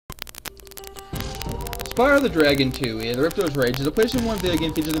Spyro the Dragon 2, the Ripto's Rage, is a PlayStation 1 video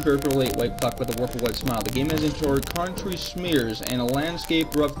game featuring the peripheral late white puck with a warped white smile. The game has enjoyed country smears and a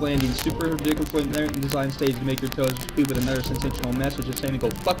landscape rough landing, super ridiculously designed stage to make your toes speed with another sensational message of saying to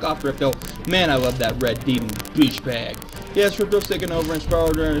go fuck off, Ripto. Man, I love that red demon douchebag. Yes, Ripto's taken over and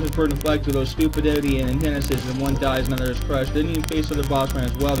Spyro Dragon is burden flag to those stupidity and antithesis, and one dies, another is crushed. Then you face other boss man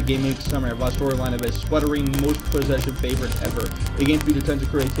as well. The game makes a summary of a storyline of a sputtering, most possessive favorite ever. The game features tons of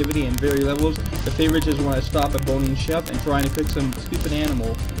creativity and varied levels. The favorites is when I stop at boning chef and trying to cook some stupid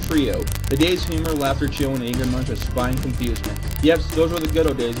animal trio. The day's humor, laughter, chill, and anger munch with spine confusement. Yes, those were the good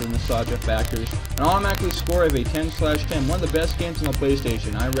old days of nostalgia factors. An automatically score of a 10/10, one of the best games on the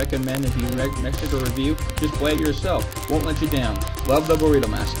PlayStation. I recommend if you next to a review, just play it yourself. Won't let you down. Love the Burrito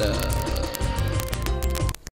Master.